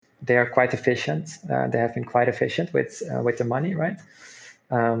they are quite efficient. They have been quite efficient with the money, right?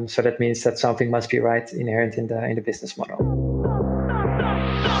 So that means that something must be right inherent in the business model.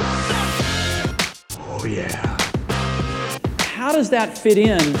 Oh yeah. How does that fit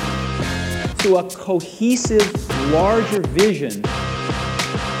in to a cohesive, larger vision?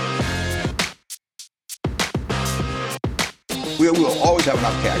 We will always have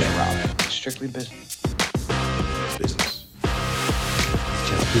enough cash around. It's strictly business. Business. It's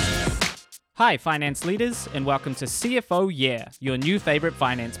just business. Hi, finance leaders, and welcome to CFO Yeah, your new favorite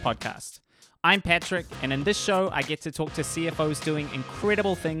finance podcast. I'm Patrick, and in this show, I get to talk to CFOs doing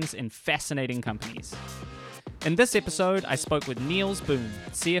incredible things in fascinating companies. In this episode, I spoke with Niels Boon,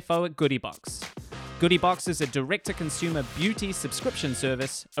 CFO at Goodiebox. Goodiebox is a direct-to-consumer beauty subscription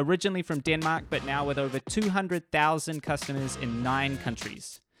service, originally from Denmark, but now with over 200,000 customers in 9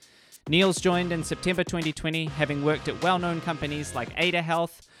 countries. Niels joined in September 2020, having worked at well-known companies like Ada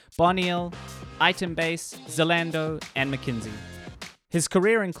Health, Boniel, Itembase, Zalando, and McKinsey. His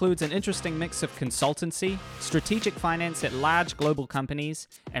career includes an interesting mix of consultancy, strategic finance at large global companies,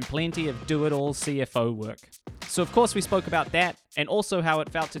 and plenty of do-it-all CFO work. So of course we spoke about that, and also how it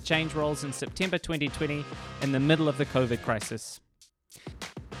felt to change roles in September 2020 in the middle of the COVID crisis.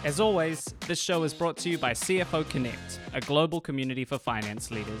 As always, this show is brought to you by CFO Connect, a global community for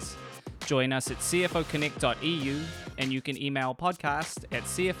finance leaders. Join us at cfoconnect.eu, and you can email podcast at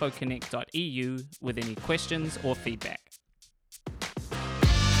cfoconnect.eu with any questions or feedback.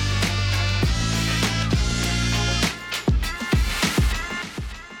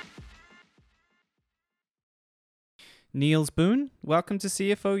 Niels Boon, welcome to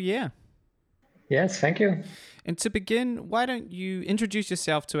CFO Yeah. Yes, thank you. And to begin, why don't you introduce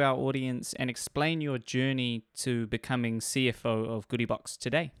yourself to our audience and explain your journey to becoming CFO of Goodiebox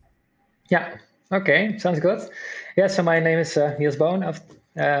today? Yeah, okay, sounds good. Yeah, so my name is Niels Boon,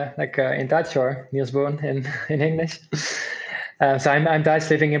 in Dutch, or Niels Boon in English. So I'm Dutch,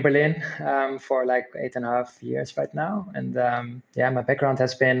 living in Berlin for like 8.5 years right now. And my background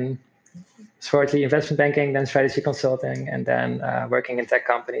has been shortly investment banking, then strategy consulting, and then working in tech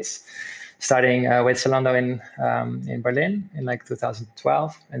companies, starting with Zalando in Berlin in like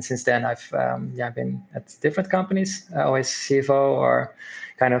 2012. And since then, I've been at different companies, always CFO or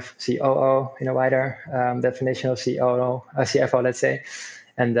kind of COO in a wider definition of CFO, let's say.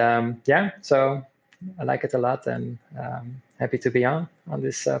 And so I like it a lot, and happy to be on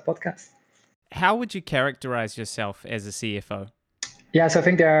this podcast. How would you characterize yourself as a CFO? Yeah, so I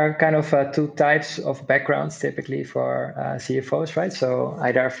think there are kind of 2 types of backgrounds typically for CFOs, right? So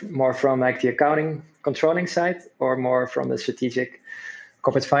either more from like the accounting controlling side, or more from the strategic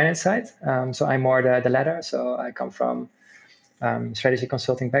corporate finance side. So I'm more the latter. So I come from strategy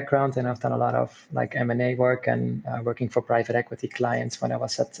consulting background, and I've done a lot of like M&A work and working for private equity clients when I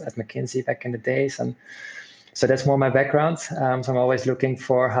was at McKinsey back in the days. And so that's more my background. So I'm always looking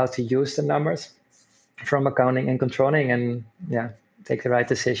for how to use the numbers from accounting and controlling, and take the right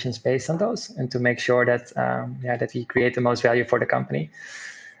decisions based on those, and to make sure that that we create the most value for the company.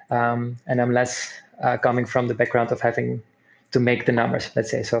 And I'm less coming from the background of having to make the numbers, let's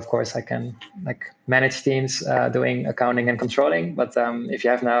say. So of course I can like manage teams doing accounting and controlling, but if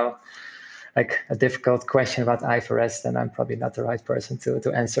you have now like a difficult question about IFRS, then I'm probably not the right person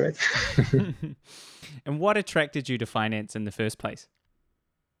to answer it. And what attracted you to finance in the first place?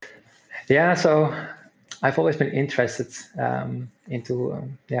 Yeah, so I've always been interested into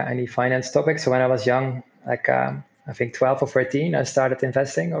any finance topics. So when I was young, like I think 12 or 13, I started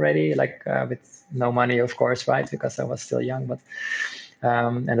investing already, with no money, of course, right? Because I was still young. But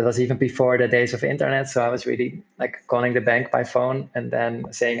and it was even before the days of internet. So I was really like calling the bank by phone and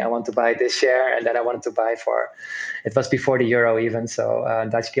then saying I want to buy this share, and then I wanted to buy it was before the euro even, so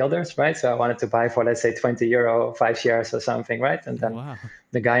Dutch guilders, right? So I wanted to buy for, let's say, 20 euro, 5 shares or something, right? And then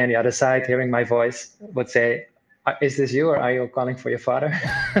the guy on the other side, hearing my voice, would say, is this you, or are you calling for your father?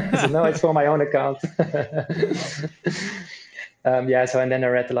 I said, no, it's for my own account. And then I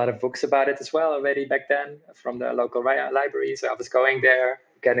read a lot of books about it as well already back then from the local library. So I was going there,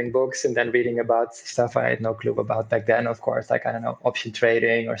 getting books, and then reading about stuff I had no clue about back then, of course, like, I don't know, option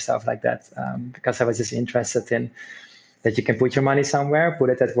trading or stuff like that, because I was just interested in that you can put your money somewhere, put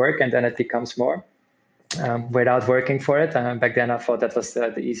it at work, and then it becomes more. Without working for it. Back then, I thought that was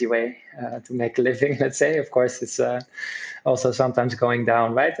the easy way to make a living, let's say. Of course, it's also sometimes going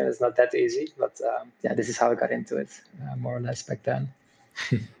down, right? And it's not that easy. But this is how I got into it, more or less back then.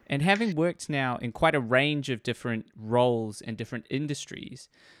 And having worked now in quite a range of different roles and different industries,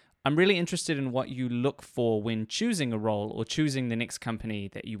 I'm really interested in what you look for when choosing a role or choosing the next company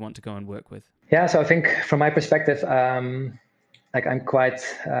that you want to go and work with. Yeah, so I think from my perspective, like I'm quite,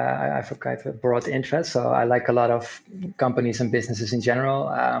 I have quite a broad interest. So I like a lot of companies and businesses in general.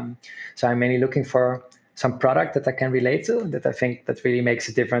 So I'm mainly looking for some product that I can relate to, that I think that really makes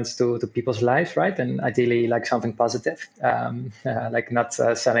a difference to people's lives, right? And ideally like something positive, like not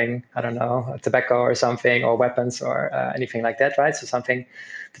selling, I don't know, tobacco or something, or weapons or anything like that, right? So something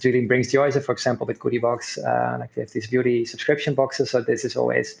that really brings joy. So for example, with Goodiebox, like we have these beauty subscription boxes. So this is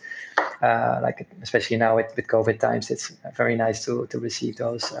always like, especially now with COVID times, it's very nice to receive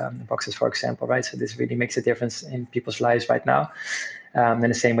those boxes, for example, right? So this really makes a difference in people's lives right now. And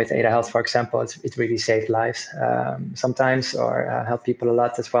the same with Ada Health, for example, it really saved lives sometimes, or helped people a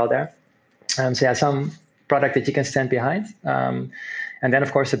lot as well there. So yeah, some product that you can stand behind. And then,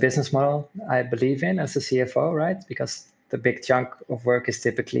 of course, the business model I believe in as a CFO, right? Because the big chunk of work is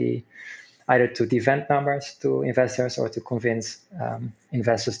typically either to defend numbers to investors or to convince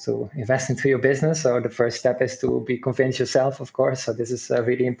investors to invest into your business. So the first step is to be convinced yourself, of course. So this is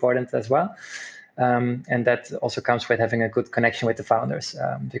really important as well. And that also comes with having a good connection with the founders,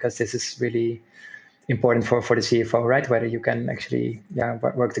 because this is really important for the CFO, right? Whether you can actually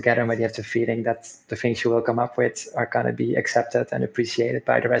work together, and whether you have the feeling that the things you will come up with are going to be accepted and appreciated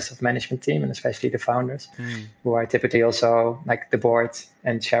by the rest of the management team, and especially the founders, who are typically also like the board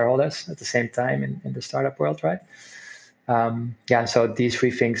and shareholders at the same time in the startup world, right? So these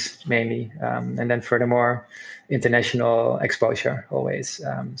three things mainly. And then furthermore, international exposure always.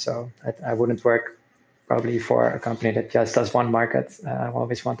 So I wouldn't work probably for a company that just does one market. I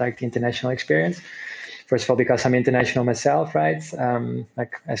always want like the international experience. First of all, because I'm international myself, right?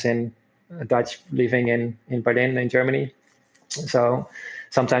 Like as in Dutch living in Berlin, in Germany. So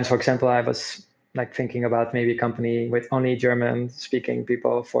sometimes, for example, I was like thinking about maybe a company with only German speaking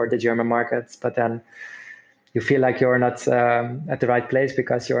people for the German market, but then you feel like you're not at the right place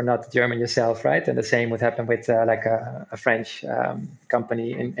because you're not German yourself, right? And the same would happen with like a French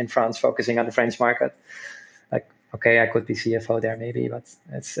company in France focusing on the French market. Like, okay, I could be CFO there maybe, but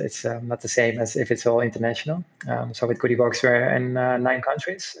it's not the same as if it's all international. So with Goodiebox, we're in 9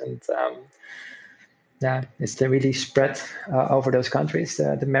 countries, and it's really spread over those countries,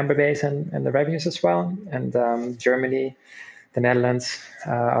 the member base and the revenues as well. And Germany, the Netherlands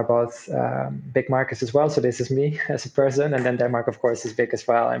are both big markets as well. So this is me as a person. And then Denmark, of course, is big as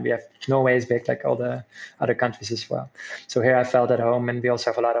well. And we have Norway is big, like all the other countries as well. So here I felt at home. And we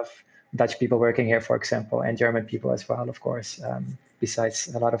also have a lot of Dutch people working here, for example, and German people as well, of course,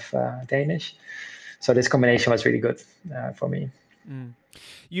 besides a lot of Danish. So this combination was really good for me.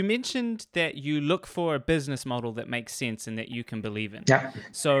 You mentioned that you look for a business model that makes sense and that you can believe in. Yeah.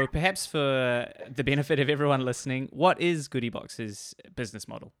 So perhaps for the benefit of everyone listening, what is Goodiebox's business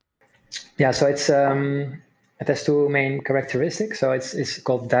model? Yeah, so it has 2 main characteristics. So it's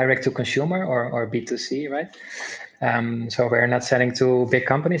called direct to consumer or B2C, right? So we're not selling to big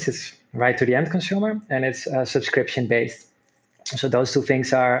companies, it's right to the end consumer, and it's subscription based. So those 2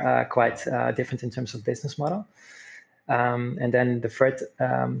 things are quite different in terms of business model. And then the third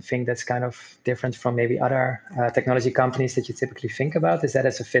thing that's kind of different from maybe other technology companies that you typically think about is that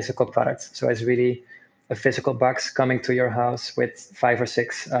it's a physical product. So it's really a physical box coming to your house with 5 or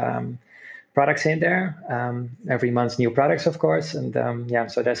 6 products in there. Every month, new products, of course. And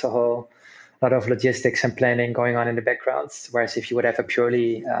so there's a whole lot of logistics and planning going on in the background. Whereas if you would have a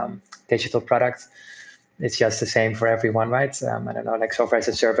purely digital product, it's just the same for everyone, right? I don't know, like software as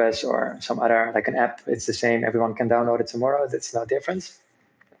a service or some other, like an app, it's the same. Everyone can download it tomorrow. That's no difference.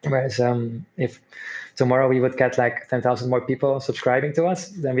 Whereas if tomorrow we would get like 10,000 more people subscribing to us,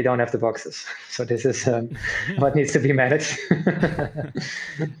 then we don't have the boxes. So this is what needs to be managed.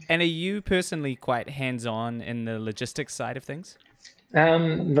 And are you personally quite hands-on in the logistics side of things?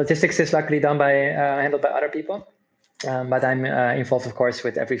 Logistics is luckily handled by other people. But I'm involved, of course,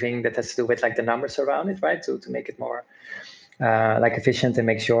 with everything that has to do with like the numbers around it, right? To make it more like efficient and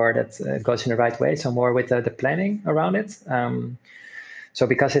make sure that it goes in the right way. So more with the planning around it. So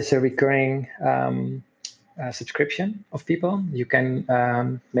because it's a recurring subscription of people, you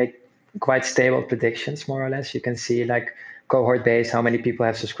can make quite stable predictions, more or less. You can see like cohort base, how many people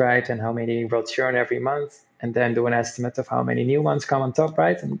have subscribed and how many will churn every month, and then do an estimate of how many new ones come on top,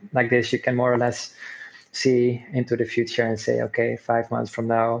 right? And like this, you can more or less see into the future and say, okay, 5 months from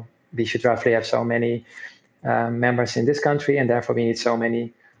now, we should roughly have so many members in this country, and therefore we need so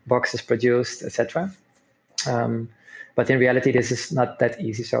many boxes produced, etc. But in reality, this is not that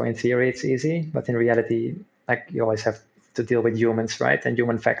easy. So in theory, it's easy, but in reality, like you always have to deal with humans, right, and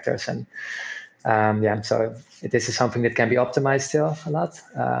human factors, and so this is something that can be optimized still a lot.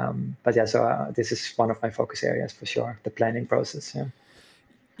 So this is one of my focus areas for sure, the planning process. Yeah.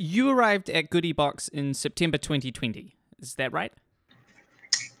 You arrived at Goodiebox in September 2020. Is that right?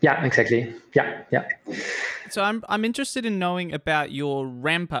 Yeah, exactly. Yeah. So I'm interested in knowing about your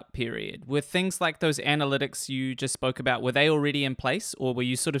ramp up period. Were things like those analytics you just spoke about, were they already in place, or were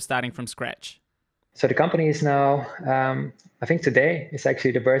you sort of starting from scratch? So the company is now, I think today is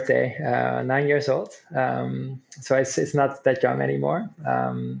actually the birthday, 9 years old. So it's not that young anymore.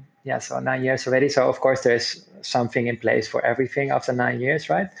 Yeah, so 9 years already. So of course there's something in place for everything after 9 years,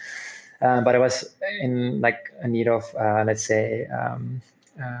 right? But I was in like a need of, let's say,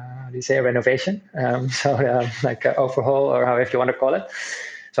 how do you say, renovation? So like an overhaul, or however you want to call it.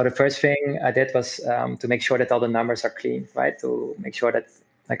 So the first thing I did was to make sure that all the numbers are clean, right? To make sure that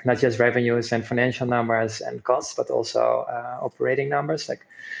like not just revenues and financial numbers and costs, but also operating numbers, like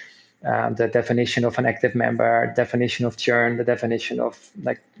the definition of an active member, definition of churn, the definition of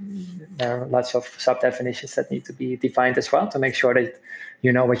like there are lots of sub definitions that need to be defined as well to make sure that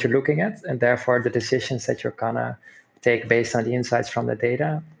you know what you're looking at, and therefore the decisions that you're gonna take based on the insights from the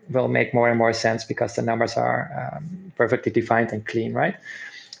data will make more and more sense because the numbers are perfectly defined and clean, right?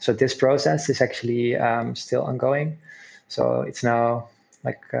 So this process is actually still ongoing. So it's now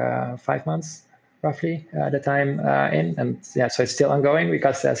like 5 months roughly the time in, and yeah, so it's still ongoing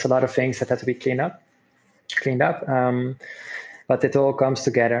because there's a lot of things that have to be cleaned up. But it all comes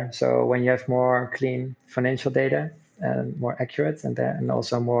together. So when you have more clean financial data and more accurate, and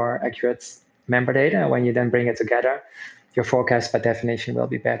also more accurate member data, when you then bring it together, your forecast by definition will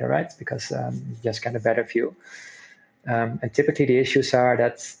be better, right? Because you just get a better view. And typically the issues are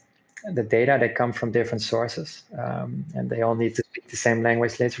that the data, they come from different sources, and they all need to speak the same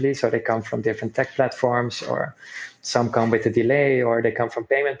language literally. So they come from different tech platforms, or some come with a delay, or they come from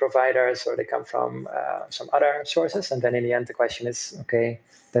payment providers, or they come from some other sources. And then in the end, the question is, okay,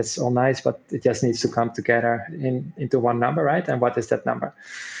 that's all nice, but it just needs to come together into one number, right? And what is that number?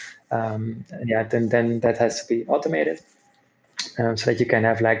 And yeah, then that has to be automated, so that you can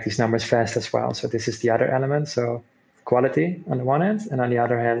have like these numbers fast as well. So this is the other element. So quality on the one hand, and on the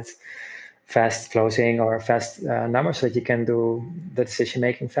other hand, fast closing or fast numbers, so that you can do the decision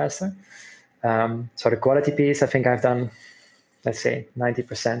making faster. So the quality piece, I think I've done, let's say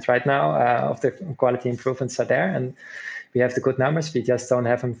 90% right now of the quality improvements are there, and we have the good numbers. We just don't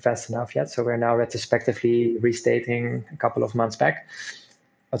have them fast enough yet. So we're now retrospectively restating a couple of months back,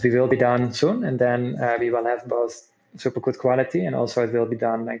 but we will be done soon, and then we will have both super good quality, and also it will be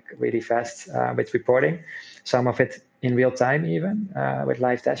done like really fast with reporting, some of it in real time even with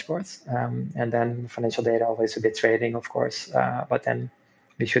live dashboards, and then financial data always a bit trading, of course, but then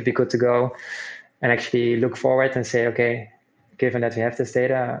we should be good to go and actually look forward and say, okay, given that we have this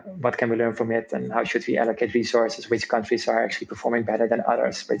data, what can we learn from it, and how should we allocate resources? Which countries are actually performing better than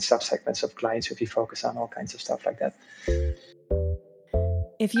others? Which subsegments of clients should we focus on? All kinds of stuff like that.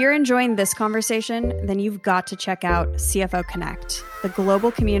 If you're enjoying this conversation, then you've got to check out CFO Connect, the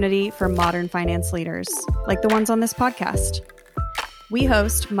global community for modern finance leaders, like the ones on this podcast. We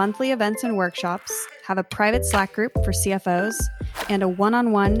host monthly events and workshops, have a private Slack group for CFOs, and a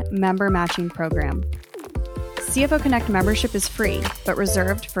one-on-one member matching program. CFO Connect membership is free, but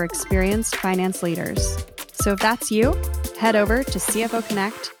reserved for experienced finance leaders. So if that's you, head over to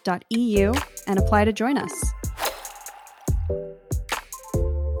cfoconnect.eu and apply to join us.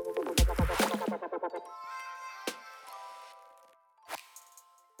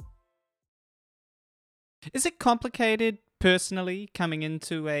 Is it complicated personally coming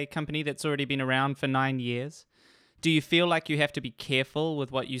into a company that's already been around for 9 years? Do you feel like you have to be careful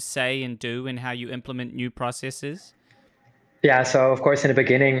with what you say and do and how you implement new processes? Yeah, so of course in the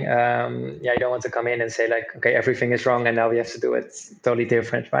beginning, you don't want to come in and say like, okay, everything is wrong and now we have to do it totally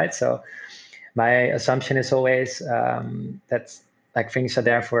different, right? So my assumption is always that like things are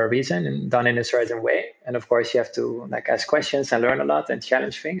there for a reason and done in a certain way. And of course you have to like ask questions and learn a lot and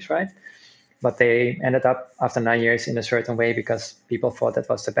challenge things, right? But they ended up after 9 years in a certain way because people thought that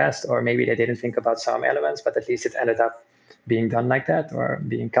was the best, or maybe they didn't think about some elements, but at least it ended up being done like that, or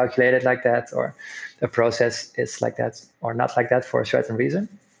being calculated like that, or the process is like that or not like that for a certain reason.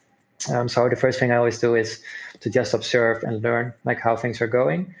 So the first thing I always do is to just observe and learn like how things are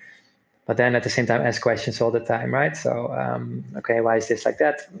going, but then at the same time ask questions all the time, right? So okay, why is this like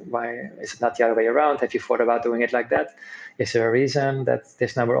that? Why is it not the other way around? Have you thought about doing it like that? Is there a reason that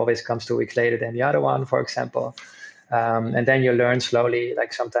this number always comes 2 weeks later than the other one, for example? And then you learn slowly,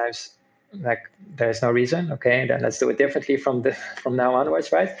 like sometimes like there's no reason, okay, then let's do it differently from now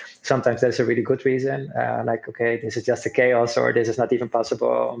onwards, right? Sometimes there's a really good reason, like, okay, this is just a chaos, or this is not even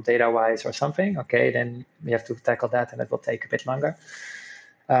possible data-wise or something, okay, then we have to tackle that and it will take a bit longer.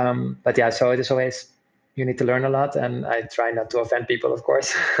 But yeah, so it is always, you need to learn a lot, and I try not to offend people, of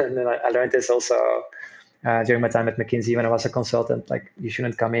course. And then I learned this also during my time at McKinsey when I was a consultant. Like, you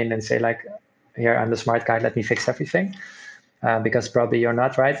shouldn't come in and say like, here, I'm the smart guy, let me fix everything. Because probably you're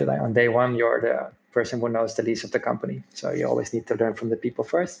not, right? On day one, you're the person who knows the least of the company. So you always need to learn from the people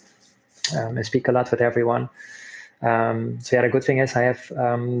first, and speak a lot with everyone. So yeah, the good thing is I have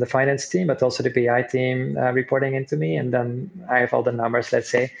the finance team, but also the BI team reporting into me. And then I have all the numbers, let's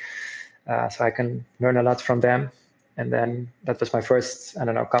say. So I can learn a lot from them. And then that was my first,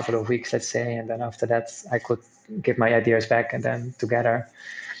 couple of weeks, let's say. And then after that, I could give my ideas back, and then together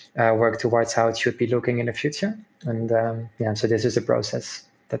work towards how it should be looking in the future. And so this is a process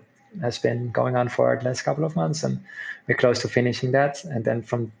that has been going on for the last couple of months, and we're close to finishing that. And then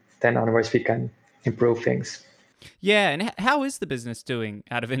from then onwards, we can improve things. Yeah, and how is the business doing,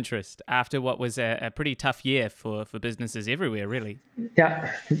 out of interest, after what was a pretty tough year for businesses everywhere, really?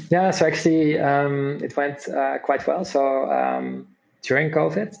 Yeah. So actually, it went quite well. So during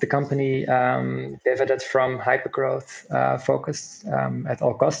COVID, the company pivoted from hypergrowth focused at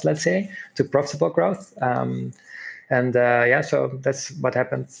all costs, let's say, to profitable growth. So that's what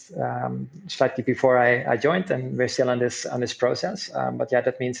happened slightly before I joined, and we're still on this process. But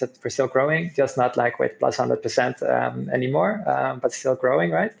that means that we're still growing, just not like with plus 100% anymore, but still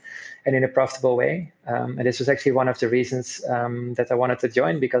growing, right? And in a profitable way. And this was actually one of the reasons that I wanted to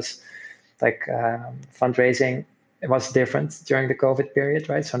join, because fundraising, it was different during the COVID period,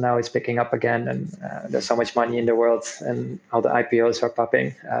 right? So now it's picking up again, and there's so much money in the world, and all the IPOs are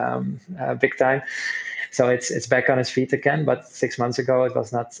popping big time. So it's back on its feet again. But 6 months ago, it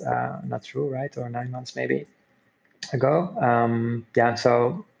was not true, right? Or 9 months maybe ago.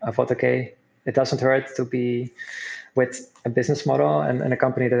 So I thought, okay, it doesn't hurt to be with a business model and a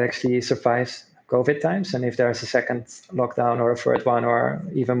company that actually survives COVID times. And if there's a second lockdown or a third one or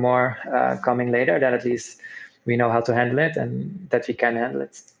even more coming later, then at least we know how to handle it, and that we can handle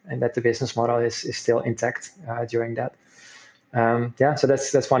it, and that the business model is still intact during that. So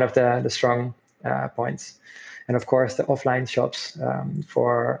that's one of the strong points. And of course, the offline shops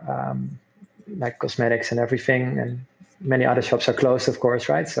for like cosmetics and everything, and many other shops are closed, of course,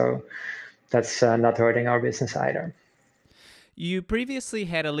 right? So that's not hurting our business either. You previously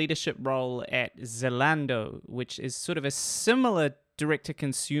had a leadership role at Zalando, which is sort of a similar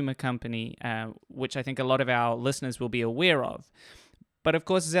direct-to-consumer company, which I think a lot of our listeners will be aware of. But of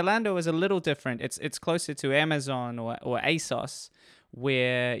course, Zalando is a little different. It's closer to Amazon or ASOS,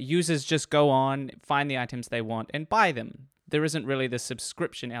 where users just go on, find the items they want, and buy them. There isn't really the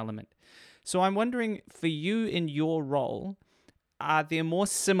subscription element. So I'm wondering, for you in your role, are there more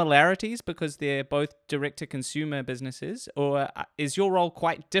similarities because they're both direct-to-consumer businesses, or is your role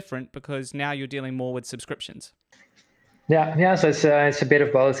quite different because now you're dealing more with subscriptions? Yeah. So it's a bit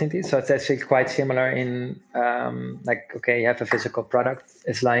of both indeed. So it's actually quite similar in you have a physical product,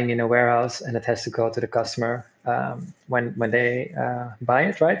 it's lying in a warehouse, and it has to go to the customer when they buy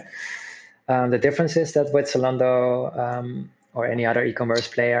it, right? The difference is that with Zalando or any other e-commerce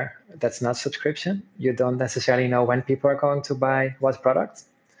player that's not subscription, you don't necessarily know when people are going to buy what product,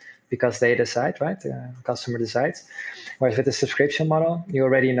 because they decide, right? The customer decides. Whereas with the subscription model, you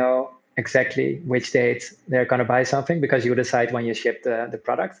already know exactly which date they're going to buy something, because you decide when you ship the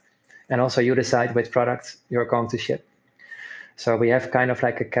product, and also you decide which product you're going to ship. So we have kind of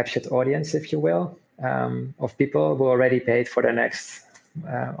like a captured audience, if you will, of people who already paid for the next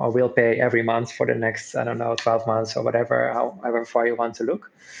or will pay every month for the next, 12 months or whatever, however far you want to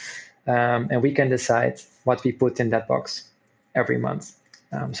look. And we can decide what we put in that box every month.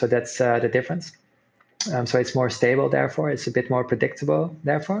 So that's the difference. So it's more stable, therefore. It's a bit more predictable,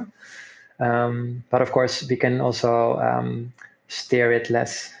 therefore. But of course, we can also steer it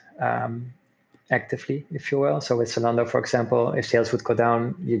less actively, if you will. So with Zalando, for example, if sales would go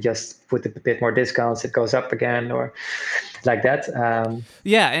down, you just put a bit more discounts, it goes up again, or like that.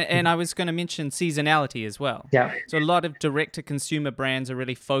 And I was going to mention seasonality as well. Yeah. So a lot of direct-to-consumer brands are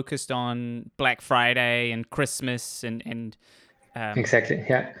really focused on Black Friday and Christmas and exactly,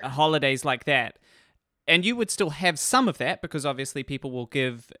 yeah, holidays like that. And you would still have some of that, because obviously people will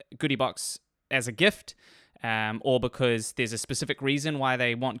give Goodie Box as a gift, or because there's a specific reason why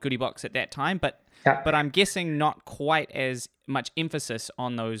they want Goodie Box at that time. But I'm guessing not quite as much emphasis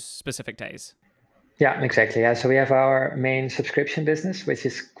on those specific days. Yeah, exactly. Yeah, so we have our main subscription business, which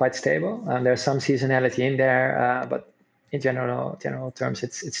is quite stable. There's some seasonality in there, but in general terms,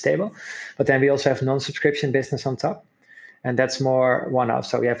 it's stable. But then we also have non-subscription business on top. And that's more one-off.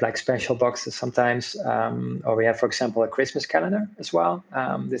 So we have like special boxes sometimes, or we have, for example, a Christmas calendar as well.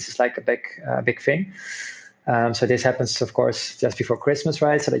 This is like a big thing. So this happens, of course, just before Christmas,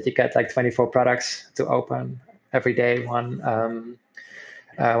 right? So that you get like 24 products to open every day, one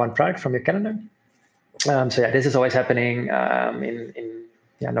product from your calendar. So yeah, this is always happening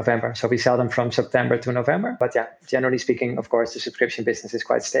in November. So we sell them from September to November. But yeah, generally speaking, of course, the subscription business is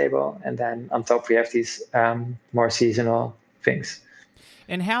quite stable. And then on top, we have these more seasonal things.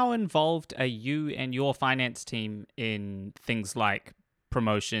 And how involved are you and your finance team in things like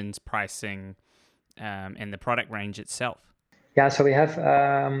promotions, pricing, and the product range itself? Yeah, so we have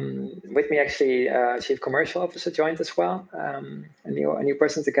with me actually Chief Commercial Officer joined as well, a new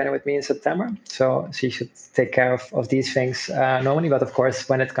person together with me in September. So she should take care of these things normally. But of course,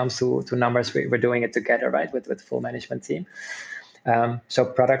 when it comes to numbers, we're doing it together, right, with the full management team. So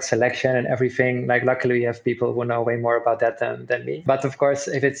product selection and everything, like luckily we have people who know way more about that than me. But of course,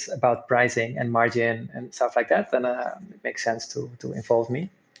 if it's about pricing and margin and stuff like that, then it makes sense to involve me.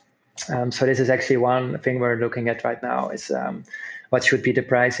 So this is actually one thing we're looking at right now is what should be the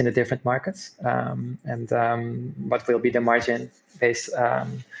price in the different markets and what will be the margin based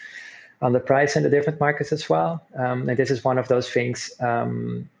on the price in the different markets as well. And this is one of those things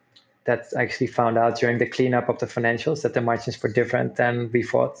that I actually found out during the cleanup of the financials, that the margins were different than we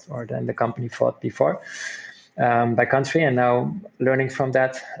thought or than the company thought before by country. And now learning from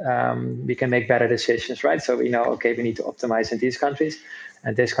that, we can make better decisions, right? So we know, okay, we need to optimize in these countries.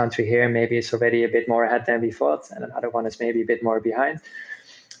 And this country here, maybe it's already a bit more ahead than we thought. And another one is maybe a bit more behind.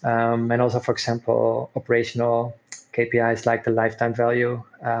 And also, for example, operational KPIs like the lifetime value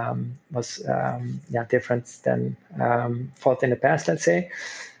was different than thought in the past, let's say,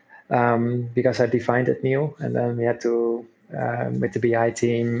 because I defined it new. And then we had to, with the BI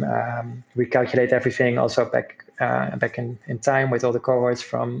team, recalculate everything also back in time with all the cohorts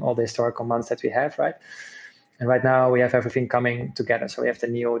from all the historical months that we have, right? And right now we have everything coming together. So we have the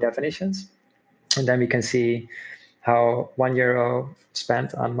new definitions, and then we can see how €1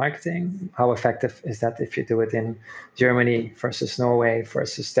 spent on marketing, how effective is that if you do it in Germany versus Norway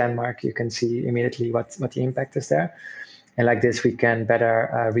versus Denmark. You can see immediately what the impact is there. And like this, we can better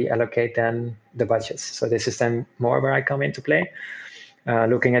reallocate then the budgets. So this is then more where I come into play.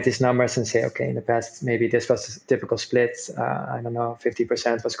 Looking at these numbers and say, okay, in the past, maybe this was a typical split.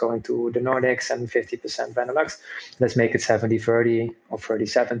 50% was going to the Nordics and 50% Benelux. Let's make it 70-30 or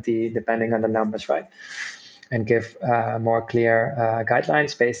 30-70, depending on the numbers, right? And give more clear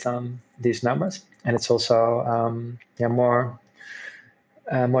guidelines based on these numbers. And it's also more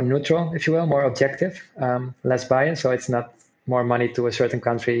neutral, if you will, more objective, less biased. So it's not more money to a certain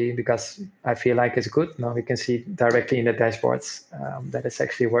country because I feel like it's good. No, we can see directly in the dashboards that it's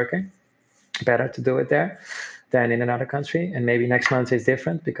actually working. Better to do it there than in another country. And maybe next month is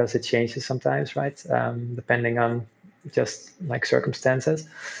different because it changes sometimes, right? Depending on just like circumstances.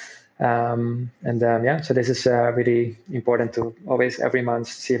 So this is really important to always every month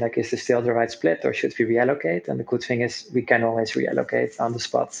see like, is this still the right split or should we reallocate? And the good thing is we can always reallocate on the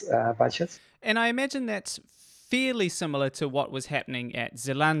spot budgets. And I imagine that's fairly similar to what was happening at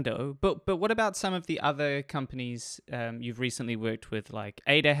Zalando, but what about some of the other companies you've recently worked with, like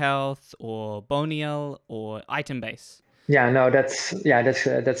Ada Health or Bonial or Itembase? Yeah, no,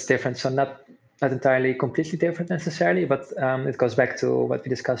 that's different. So not entirely completely different necessarily, but it goes back to what we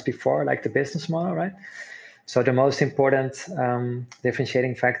discussed before, like the business model, right? So the most important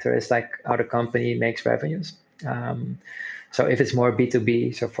differentiating factor is like how the company makes revenues. So if it's more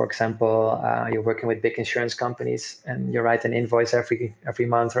B2B, so for example, you're working with big insurance companies and you write an invoice every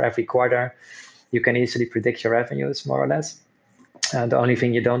month or every quarter, you can easily predict your revenues more or less. The only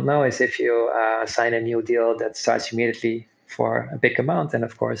thing you don't know is if you sign a new deal that starts immediately for a big amount, and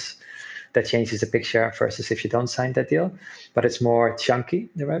of course that changes the picture versus if you don't sign that deal. But it's more chunky,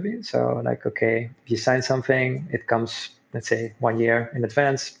 the revenue. So like, okay, if you sign something, it comes, let's say 1 year in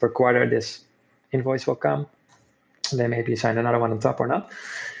advance. Per quarter, this invoice will come. Then maybe you sign another one on top or not.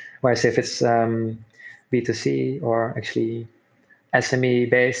 Whereas if it's B2C or actually SME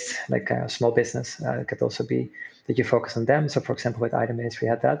based, like a small business, it could also be that you focus on them. So for example, with Itembase, we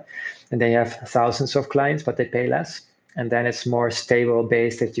had that. And then you have thousands of clients, but they pay less. And then it's more stable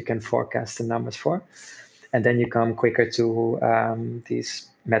based that you can forecast the numbers for. And then you come quicker to these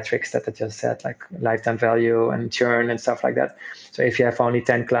metrics that I just said, like lifetime value and churn and stuff like that. So if you have only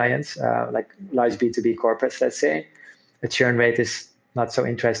 10 clients, like large B2B corporates, let's say, the churn rate is not so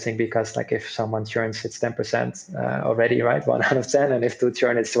interesting because like if someone churns, it's 10% already, right? 1 out of 10. And if 2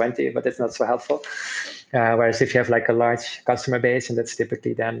 churn, it's 20, but it's not so helpful. Whereas if you have like a large customer base, and that's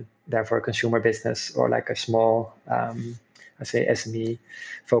typically then therefore a consumer business or like a small, SME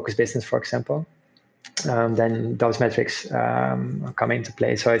focused business, for example, then those metrics come into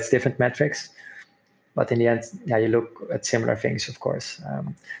play. So it's different metrics, but in the end, you look at similar things, of course.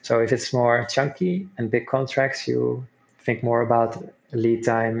 So if it's more chunky and big contracts, you think more about lead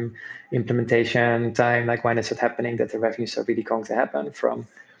time, implementation time, like when is it happening that the revenues are really going to happen from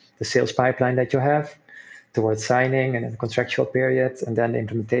the sales pipeline that you have towards signing and then the contractual period and then the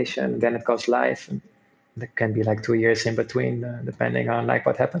implementation, and then it goes live. And there can be like 2 years in between, depending on like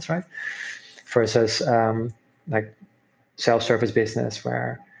what happens, right? Versus like self-service business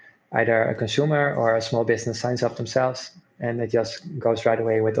where either a consumer or a small business signs up themselves and it just goes right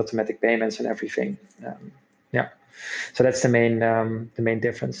away with automatic payments and everything. Yeah, so that's the main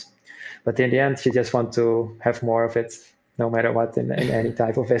difference. But in the end, you just want to have more of it, no matter what, in any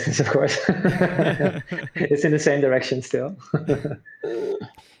type of business, of course. It's in the same direction still.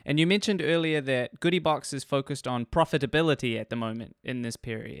 And you mentioned earlier that Goodiebox is focused on profitability at the moment in this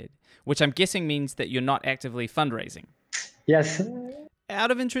period, which I'm guessing means that you're not actively fundraising. Yes.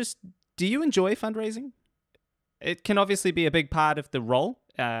 Out of interest, do you enjoy fundraising? It can obviously be a big part of the role,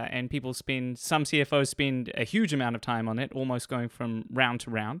 and some CFOs spend a huge amount of time on it, almost going from round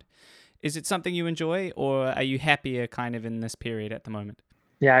to round. Is it something you enjoy, or are you happier kind of in this period at the moment?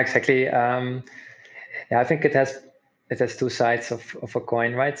 Yeah, exactly. I think it has two sides of a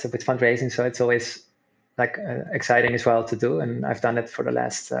coin, right? So with fundraising, so it's always like exciting as well to do, and I've done it for the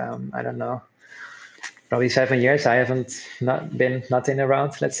last I don't know, probably 7 years. I haven't not in a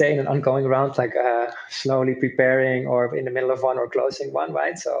round, let's say, in an ongoing round, like slowly preparing or in the middle of one or closing one,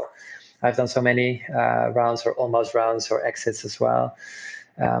 right? So I've done so many rounds or almost rounds or exits as well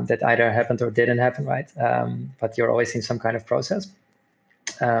that either happened or didn't happen, right? But you're always in some kind of process.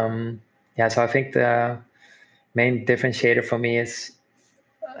 So I think the main differentiator for me is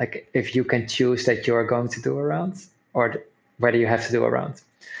like if you can choose that you're going to do a round or whether you have to do a round.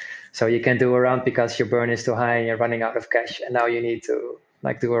 So you can do a round because your burn is too high and you're running out of cash, and now you need to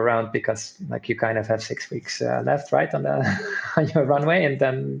like do a round because like you kind of have 6 weeks left, right, on your runway, and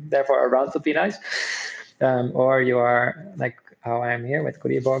then therefore a round would be nice. Or you are like how I am here with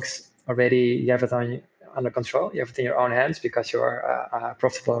Goodiebox already. You have it under control. You have it in your own hands because you're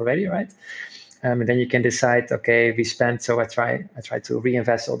profitable already, right? And then you can decide, okay, we spent, so I try to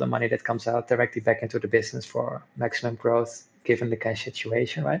reinvest all the money that comes out directly back into the business for maximum growth, given the cash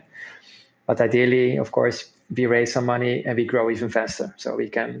situation, right? But ideally, of course, we raise some money and we grow even faster. So we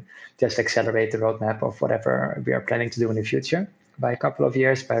can just accelerate the roadmap of whatever we are planning to do in the future by a couple of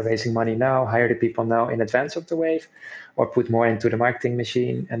years by raising money now, hire the people now in advance of the wave, or put more into the marketing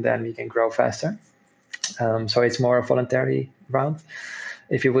machine, and then we can grow faster. So it's more a voluntary round.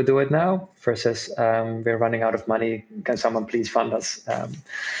 If you would do it now versus we're running out of money, can someone please fund us?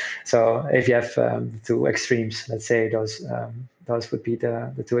 So if you have two extremes, let's say those would be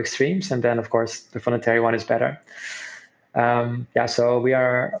the two extremes. And then, of course, the voluntary one is better. So we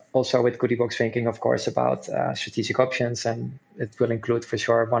are also with Goodiebox thinking, of course, about strategic options, and it will include for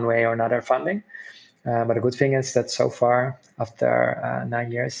sure one way or another funding. But the good thing is that so far, after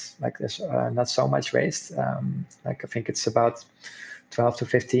 9 years, like there's not so much raised. Like I think it's about 12 to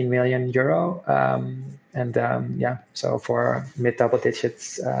 15 million euro. So for mid double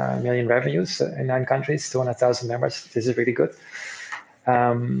digits million revenues in 9 countries, 200,000 members, this is really good.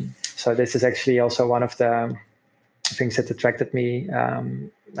 So this is actually also one of the things that attracted me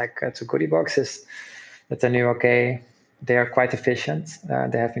to Goodiebox is that I knew, okay, they are quite efficient.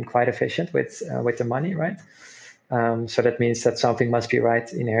 They have been quite efficient with the money, right? So that means that something must be right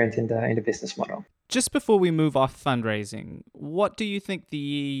inherent in the business model. Just before we move off fundraising, what do you think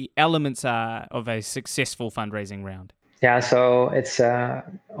the elements are of a successful fundraising round? Yeah, so it's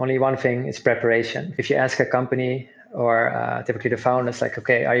only one thing, it's preparation. If you ask a company or typically the founders, like,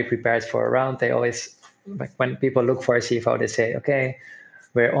 okay, are you prepared for a round? They always, like when people look for a CFO, they say, okay,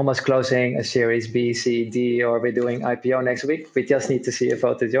 we're almost closing a series B, C, D, or we're doing IPO next week. We just need the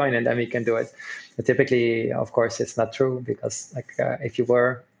CFO to join and then we can do it. But typically, of course, it's not true because if you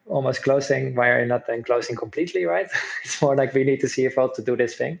were almost closing, why are you not then closing completely, right? It's more like we need the CFO to do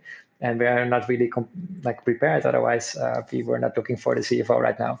this thing. And we are not really prepared. Otherwise, we were not looking for the CFO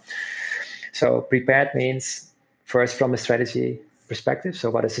right now. So prepared means first from a strategy perspective. So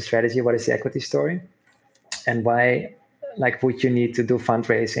what is the strategy? What is the equity story? And why would you need to do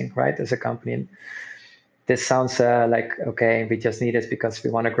fundraising, right, as a company? And this sounds like, okay, we just need it because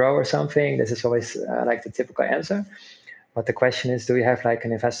we want to grow or something. This is always the typical answer. But the question is, do you have an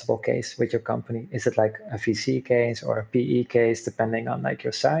investable case with your company? Is it like a VC case or a PE case, depending on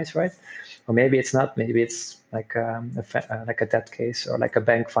your size, right? Or maybe it's not. Maybe it's like a debt case or like a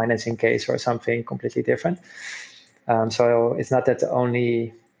bank financing case or something completely different. So it's not that the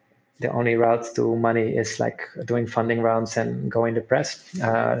only route to money is doing funding rounds and going to press,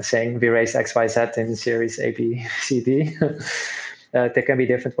 saying we raised XYZ in series A, B, C, D. there can be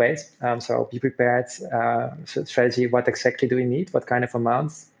different ways. So be prepared. Strategy, what exactly do we need? What kind of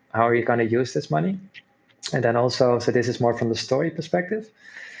amounts? How are you going to use this money? And then also, so this is more from the story perspective.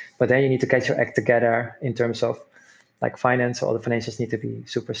 But then you need to get your act together in terms of like finance. All the financials need to be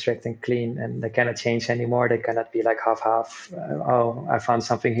super strict and clean, and they cannot change anymore. They cannot be like half. Oh, I found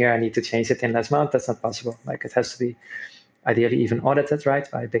something here, I need to change it in last month. That's not possible. Like it has to be ideally even audited, right,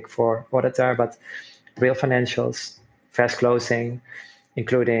 by a Big Four auditor. But real financials, fast closing,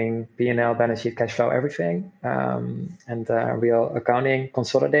 including P&L, balance sheet, cash flow, everything, and real accounting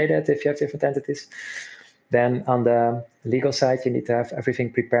consolidated if you have different entities. Then on the legal side, you need to have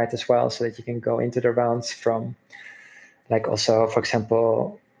everything prepared as well so that you can go into the rounds from, like also, for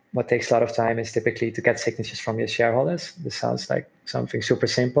example, what takes a lot of time is typically to get signatures from your shareholders. This sounds like something super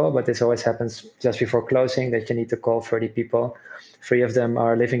simple, but this always happens just before closing, that you need to call 30 people. 3 of them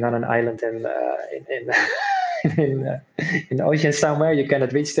are living on an island in the ocean somewhere. You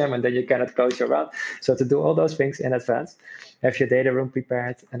cannot reach them, and then you cannot close your round. So to do all those things in advance, have your data room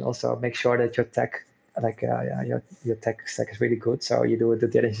prepared, and also make sure that your tech, your tech stack is really good. So you do the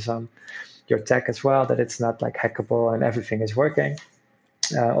diligence on your tech as well, that it's not like hackable and everything is working.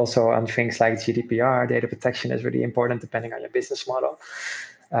 Also on things like GDPR, data protection is really important depending on your business model.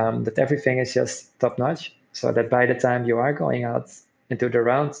 That everything is just top notch, so that by the time you are going out into the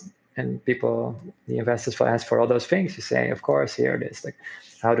round and people, the investors will ask for all those things, you say, of course, here it is. Like,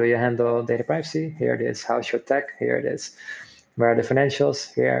 how do you handle data privacy? Here it is. How's your tech? Here it is. Where are the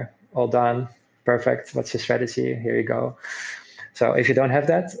financials? Here, all done. Perfect. What's your strategy? Here you go. So if you don't have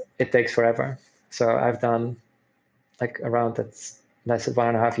that, it takes forever. So I've done like a round that's lasted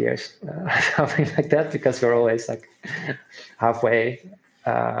 1.5 years, something like that, because we're always like halfway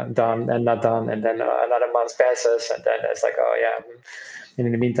done and not done, and then another month passes, and then it's like, oh yeah. And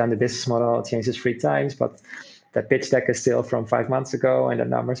in the meantime, the business model changes 3 times, but the pitch deck is still from 5 months ago, and the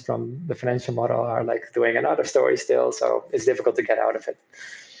numbers from the financial model are like doing another story still. So it's difficult to get out of it.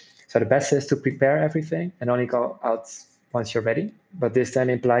 So the best is to prepare everything and only go out once you're ready. But this then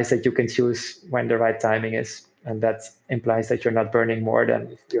implies that you can choose when the right timing is. And that implies that you're not burning more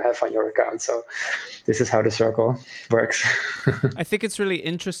than you have on your account. So this is how the circle works. I think it's really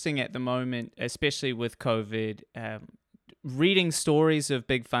interesting at the moment, especially with COVID, reading stories of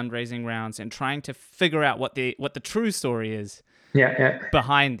big fundraising rounds and trying to figure out what the true story is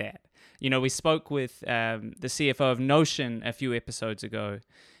behind that. You know, we spoke with the CFO of Notion a few episodes ago,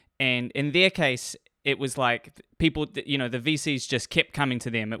 and in their case, it was like people, you know, the VCs just kept coming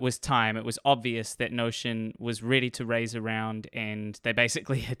to them. It was time. It was obvious that Notion was ready to raise a round, and they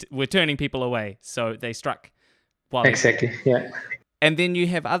basically were turning people away. So they struck. Exactly, yeah. And then you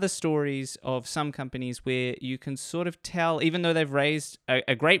have other stories of some companies where you can sort of tell, even though they've raised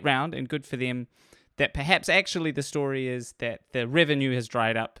a great round and good for them, that perhaps actually the story is that the revenue has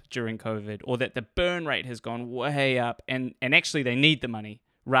dried up during COVID, or that the burn rate has gone way up, and actually they need the money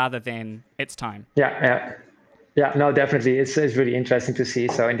rather than it's time. Yeah, no, definitely. It's really interesting to see.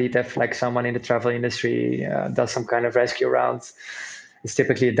 So indeed, if like someone in the travel industry does some kind of rescue round, it's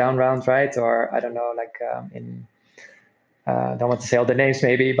typically a down round, right? Or I don't know, like don't want to say all the names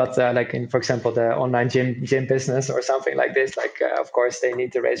maybe, but like in, for example, the online gym business or something like this, like of course they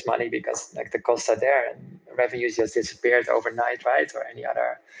need to raise money because like the costs are there and revenues just disappeared overnight, right? Or any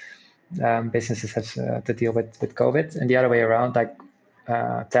other businesses have to deal with COVID. And the other way around, like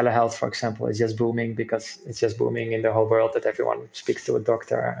telehealth, for example, is just booming because it's just booming in the whole world that everyone speaks to a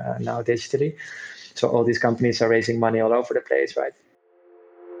doctor now digitally. So all these companies are raising money all over the place, right?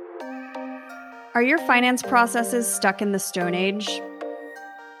 Are your finance processes stuck in the Stone Age?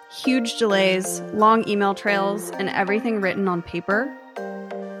 Huge delays, long email trails, and everything written on paper?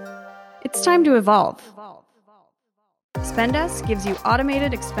 It's time to evolve. Spendesk gives you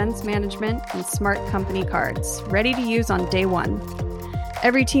automated expense management and smart company cards, ready to use on day one.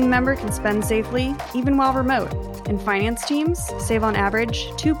 Every team member can spend safely, even while remote, and finance teams save on average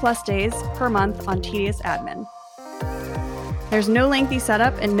 2+ days per month on tedious admin. There's no lengthy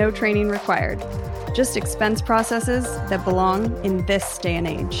setup and no training required. Just expense processes that belong in this day and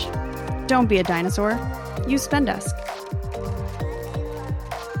age. Don't be a dinosaur. Use Spendesk.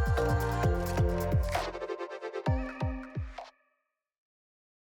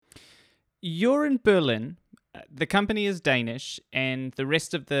 You're in Berlin. The company is Danish, and the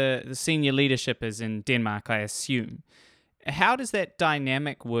rest of the senior leadership is in Denmark, I assume. How does that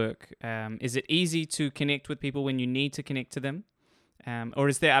dynamic work? Is it easy to connect with people when you need to connect to them? Or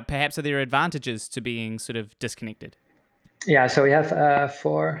are there advantages to being sort of disconnected? Yeah, so we have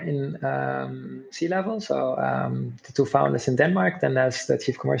 4 in C-level. So the 2 founders in Denmark, then there's the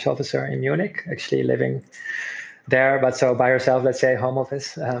chief commercial officer in Munich, actually living there, but so by herself, let's say home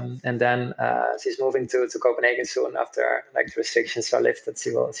office. And then she's moving to Copenhagen soon after like the restrictions are lifted.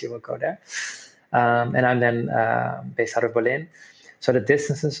 She will go there. And I'm then based out of Berlin. So the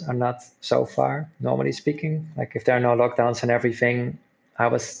distances are not so far, normally speaking. Like if there are no lockdowns and everything, I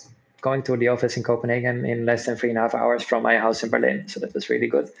was going to the office in Copenhagen in less than 3.5 hours from my house in Berlin. So that was really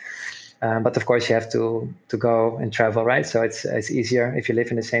good. But of course, you have to go and travel, right? So it's easier if you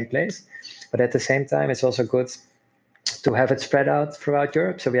live in the same place. But at the same time, it's also good to have it spread out throughout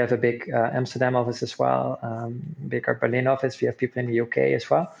Europe. So we have a big Amsterdam office as well, bigger Berlin office. We have people in the UK as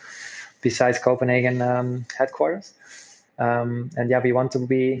well, besides Copenhagen headquarters. And yeah, we want to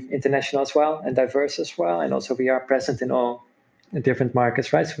be international as well and diverse as well. And also we are present in all different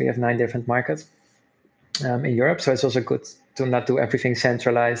markets, right? So we have 9 different markets in Europe. So it's also good to not do everything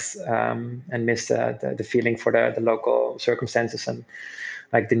centralized and miss the feeling for the local circumstances and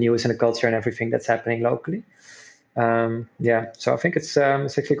like the news and the culture and everything that's happening locally. So I think it's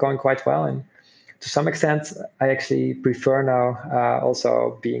actually going quite well. And to some extent, I actually prefer now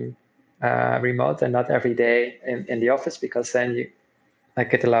also being remote and not every day in the office, because then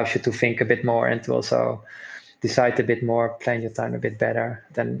it allows you to think a bit more and to also decide a bit more, plan your time a bit better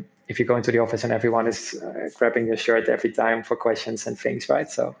than if you go into the office and everyone is grabbing your shirt every time for questions and things, right?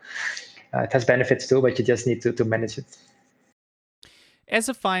 So it has benefits too, but you just need to manage it. As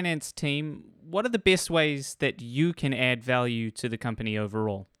a finance team, what are the best ways that you can add value to the company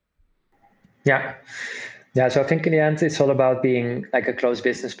overall? Yeah. So I think in the end, it's all about being like a close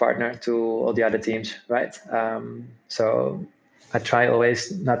business partner to all the other teams, right? So I try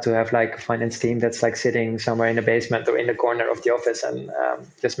always not to have like a finance team that's like sitting somewhere in the basement or in the corner of the office and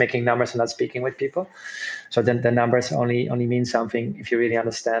just making numbers and not speaking with people. So then the numbers only mean something if you really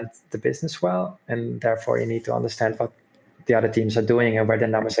understand the business well, and therefore you need to understand what the other teams are doing and where the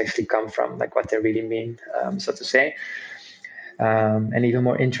numbers actually come from, like what they really mean, so to say. And even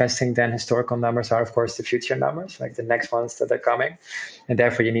more interesting than historical numbers are, of course, the future numbers, like the next ones that are coming. And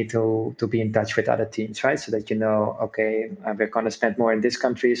therefore, you need to be in touch with other teams, right? So that you know, okay, we're going to spend more in this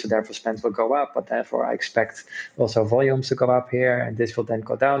country, so therefore spend will go up. But therefore, I expect also volumes to go up here, and this will then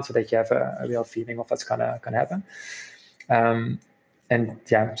go down, so that you have a real feeling of what's gonna happen. And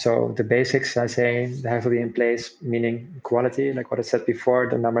yeah, so the basics, I say, they have to be in place, meaning quality, like what I said before,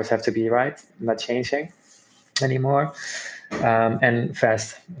 the numbers have to be right, not changing anymore. And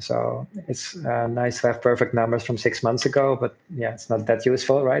fast. So it's nice to have perfect numbers from 6 months ago, but yeah, it's not that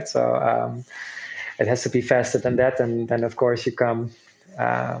useful, right? So it has to be faster than that. And then, of course, you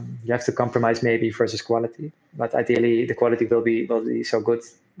have to compromise maybe versus quality. But ideally, the quality will be so good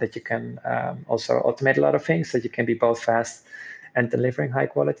that you can also automate a lot of things, that you can be both fast and delivering high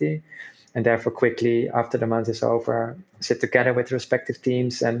quality. And therefore, quickly after the month is over, sit together with the respective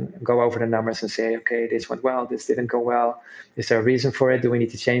teams and go over the numbers and say, okay, this went well, this didn't go well. Is there a reason for it? Do we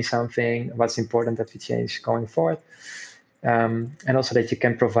need to change something? What's important that we change going forward? And also that you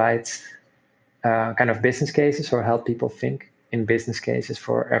can provide kind of business cases or help people think in business cases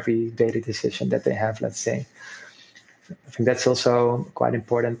for every daily decision that they have, let's say. I think that's also quite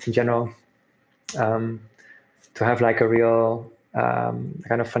important in general, to have like a real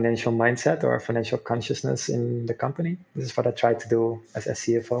kind of financial mindset or financial consciousness in the company. This is what I try to do as a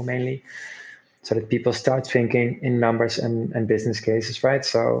CFO mainly, so that people start thinking in numbers and business cases, right?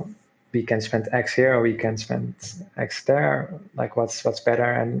 So we can spend X here or we can spend X there. Like what's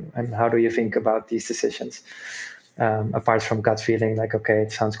better and how do you think about these decisions? Apart from gut feeling, like, okay,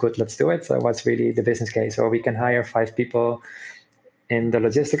 it sounds good, let's do it. So what's really the business case? Or we can hire 5 people in the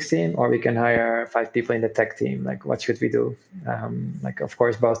logistics team, or we can hire 5 people in the tech team. Like, what should we do? Like, of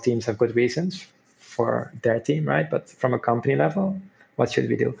course, both teams have good reasons for their team, right? But from a company level, what should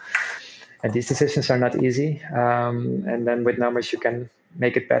we do? And these decisions are not easy. And then with numbers, you can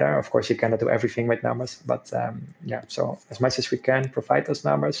make it better. Of course, you cannot do everything with numbers, but so as much as we can provide those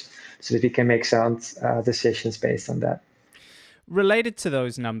numbers so that we can make sound decisions based on that. Related to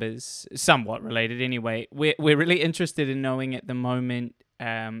those numbers, somewhat related anyway, we're really interested in knowing at the moment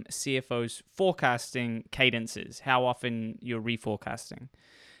CFOs' forecasting cadences, how often you're reforecasting.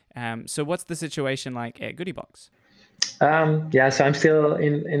 So what's the situation like at Goodiebox? So I'm still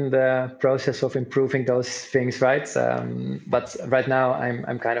in the process of improving those things, right? But right now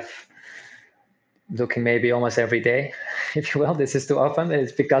I'm kind of looking maybe almost every day, if you will. This is too often.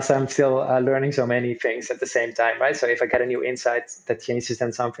 It's because I'm still learning so many things at the same time, right? So if I get a new insight that changes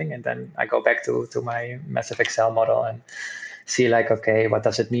then something, and then I go back to my massive Excel model and see like, okay, what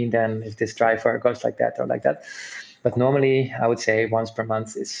does it mean then if this driver goes like that or like that? But normally I would say once per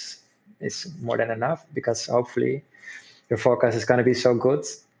month is more than enough, because hopefully your forecast is going to be so good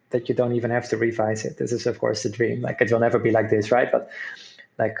that you don't even have to revise it. This is, of course, the dream. Like, it will never be like this, right? But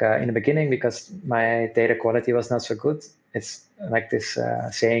like in the beginning, because my data quality was not so good, it's like this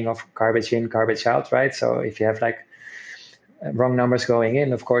saying of garbage in, garbage out, right? So if you have like wrong numbers going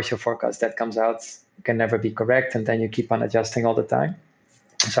in, of course, your forecast that comes out can never be correct. And then you keep on adjusting all the time.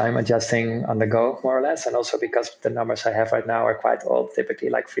 So I'm adjusting on the go, more or less. And also because the numbers I have right now are quite old, typically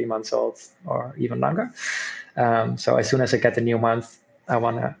like 3 months old or even longer. So as soon as I get the new month, I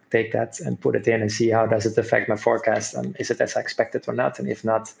want to take that and put it in and see how does it affect my forecast, and is it as I expected or not? And if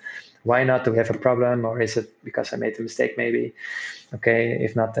not, why not? Do we have a problem, or is it because I made a mistake maybe? Okay,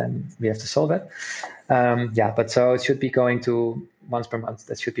 if not, then we have to solve it. But so it should be going to once per month.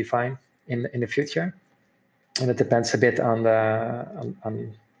 That should be fine in the future. And it depends a bit on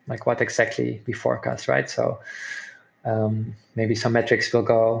on like what exactly we forecast, right? So maybe some metrics will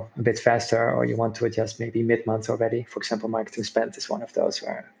go a bit faster, or you want to adjust maybe mid-month already. For example, marketing spend is one of those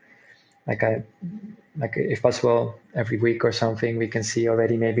where, like if possible, every week or something, we can see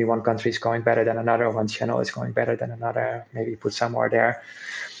already maybe one country is going better than another, one channel is going better than another. Maybe put some more there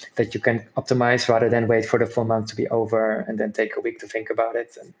that you can optimize rather than wait for the full month to be over and then take a week to think about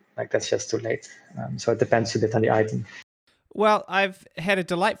it. And like that's just too late. So it depends a bit on the item. Well, I've had a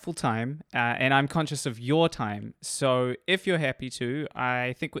delightful time, and I'm conscious of your time. So if you're happy to,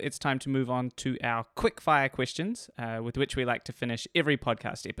 I think it's time to move on to our quick-fire questions, with which we like to finish every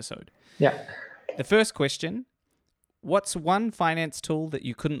podcast episode. Yeah. The first question, what's one finance tool that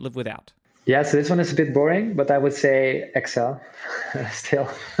you couldn't live without? Yeah, so this one is a bit boring, but I would say Excel still.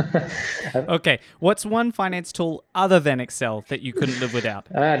 Okay, what's one finance tool other than Excel that you couldn't live without?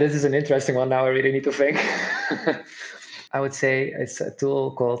 This is an interesting one. Now I really need to think. I would say it's a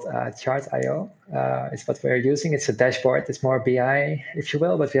tool called Chart.io. It's what we're using. It's a dashboard. It's more BI, if you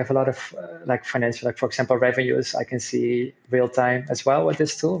will, but we have a lot of like financial, like for example, revenues. I can see real time as well with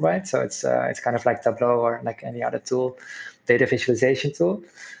this tool, right? So it's kind of like Tableau or like any other tool, data visualization tool.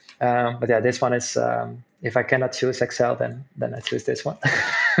 But yeah, this one is, if I cannot choose Excel, then I choose this one.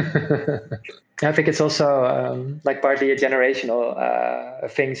 I think it's also like partly a generational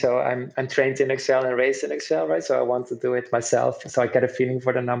thing. So I'm trained in Excel and raised in Excel, right? So I want to do it myself. So I get a feeling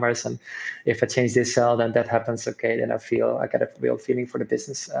for the numbers, and if I change this cell, then that happens. Okay, then I get a real feeling for the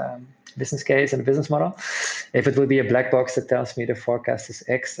business case and the business model. If it would be a black box that tells me the forecast is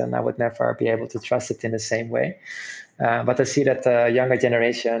X, then I would never be able to trust it in the same way. But I see that younger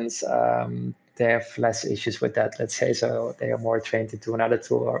generations, they have less issues with that, let's say. So they are more trained into another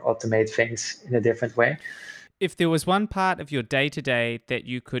tool or automate things in a different way. If there was one part of your day-to-day that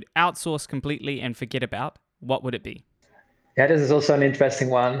you could outsource completely and forget about, what would it be? Yeah, this is also an interesting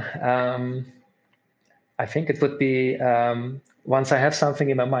one. I think it would be once I have something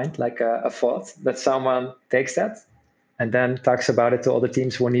in my mind, like a thought, that someone takes that and then talks about it to all the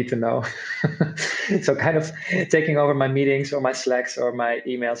teams who need to know. So kind of taking over my meetings or my Slacks or my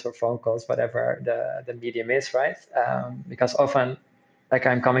emails or phone calls, whatever the medium is, right? Because often, like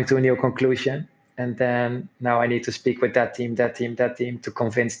I'm coming to a new conclusion, and then now I need to speak with that team to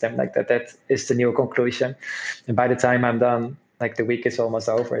convince them like that is the new conclusion. And by the time I'm done, like the week is almost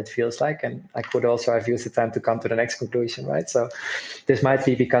over, it feels like, and I could also have used the time to come to the next conclusion, right? So this might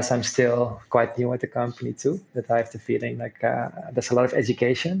be because I'm still quite new at the company too, that I have the feeling like there's a lot of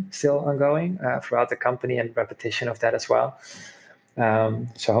education still ongoing throughout the company and repetition of that as well.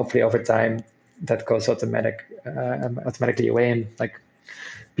 So hopefully over time that goes automatically away, and like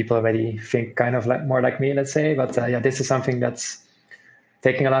people already think kind of like more like me, let's say. But this is something that's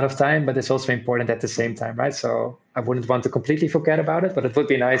taking a lot of time, but it's also important at the same time, right? So I wouldn't want to completely forget about it, but it would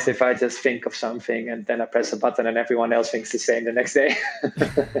be nice if I just think of something and then I press a button and everyone else thinks the same the next day.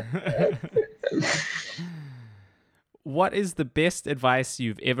 What is the best advice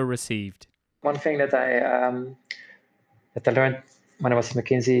you've ever received? One thing that I learned when I was at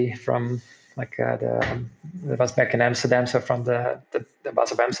McKinsey from like that was back in Amsterdam, so from the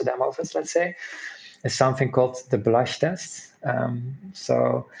Bas of Amsterdam office, let's say, is something called the blush test.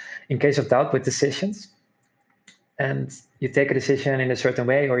 So in case of doubt with decisions, and you take a decision in a certain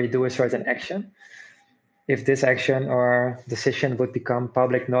way or you do a certain action, if this action or decision would become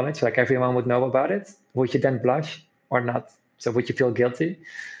public knowledge, like everyone would know about it, would you then blush or not? So would you feel guilty?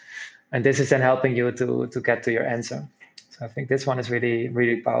 And this is then helping you to get to your answer. So I think this one is really,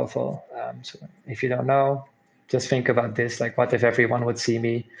 really powerful. So if you don't know, just think about this. Like, what if everyone would see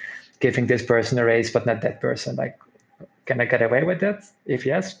me giving this person a raise, but not that person? Like, can I get away with that? If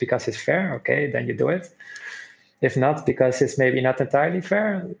yes, because it's fair, okay, then you do it. If not, because it's maybe not entirely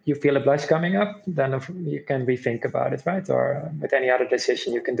fair, you feel a blush coming up, then you can rethink about it, right? Or with any other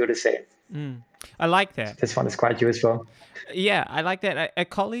decision, you can do the same. I like that. This one is quite useful. Yeah, I like that. A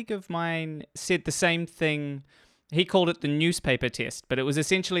colleague of mine said the same thing. He called it the newspaper test, but it was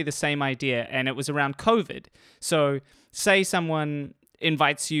essentially the same idea, and it was around COVID. So say someone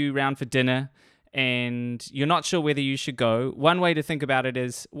invites you round for dinner and you're not sure whether you should go. One way to think about it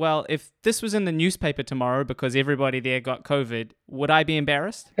is, well, if this was in the newspaper tomorrow because everybody there got COVID, would I be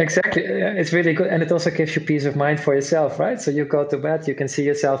embarrassed? Exactly. It's really good. And it also gives you peace of mind for yourself, right? So you go to bed, you can see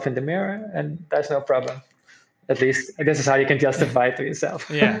yourself in the mirror, and there's no problem. At least this is how you can justify it to yourself.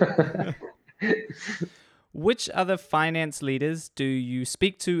 Yeah. Which other finance leaders do you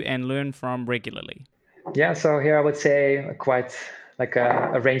speak to and learn from regularly? Yeah, so here I would say quite like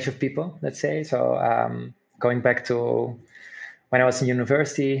a range of people, let's say. So going back to when I was in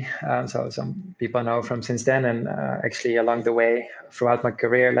university, so some people I know from since then, and actually along the way throughout my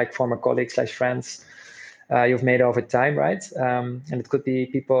career, like former colleagues / friends you've made over time, right? And it could be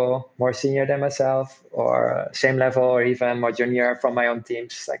people more senior than myself or same level or even more junior from my own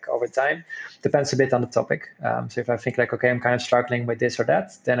teams, like over time. Depends a bit on the topic. So if I think like, okay, I'm kind of struggling with this or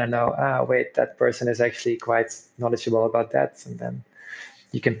that, then I know, wait, that person is actually quite knowledgeable about that. And then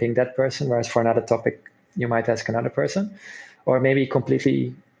you can ping that person. Whereas for another topic, you might ask another person, or maybe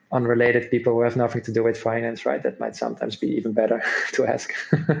completely unrelated people who have nothing to do with finance, right? That might sometimes be even better to ask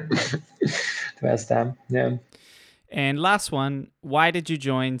to ask them. Yeah. And last one, why did you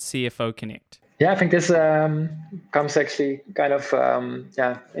join CFO Connect? Yeah, I think this comes actually kind of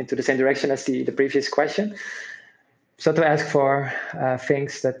into the same direction as the previous question. So to ask for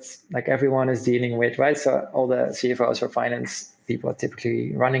things that like everyone is dealing with, right? So all the CFOs or finance people are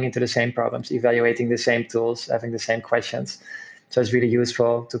typically running into the same problems, evaluating the same tools, having the same questions. So it's really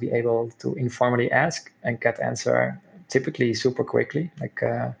useful to be able to informally ask and get answer typically super quickly. Like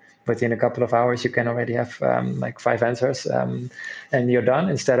within a couple of hours, you can already have like 5 answers and you're done,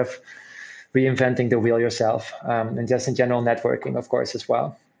 instead of reinventing the wheel yourself. And just in general networking, of course, as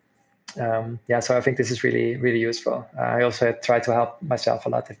well. So I think this is really, really useful. I also try to help myself a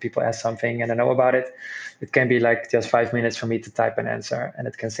lot. If people ask something and I know about it, it can be like just 5 minutes for me to type an answer, and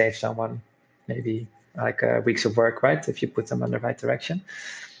it can save someone maybe like weeks of work, right? If you put them in the right direction.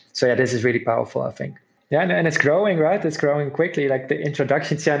 So yeah, this is really powerful, I think. Yeah, and it's growing, right? It's growing quickly. Like the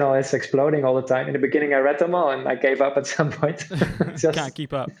introduction channel is exploding all the time. In the beginning, I read them all and I gave up at some point. Can't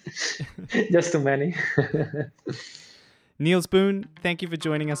keep up. Just too many. Niels Boon, thank you for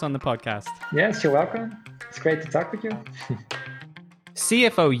joining us on the podcast. Yes, you're welcome. It's great to talk with you.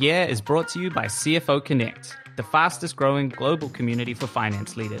 CFO Yeah is brought to you by CFO Connect, the fastest growing global community for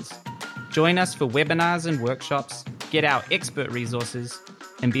finance leaders. Join us for webinars and workshops, get our expert resources,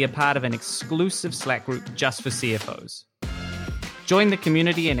 and be a part of an exclusive Slack group just for CFOs. Join the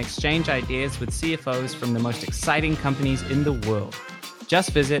community and exchange ideas with CFOs from the most exciting companies in the world.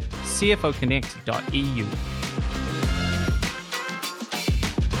 Just visit cfoconnect.eu.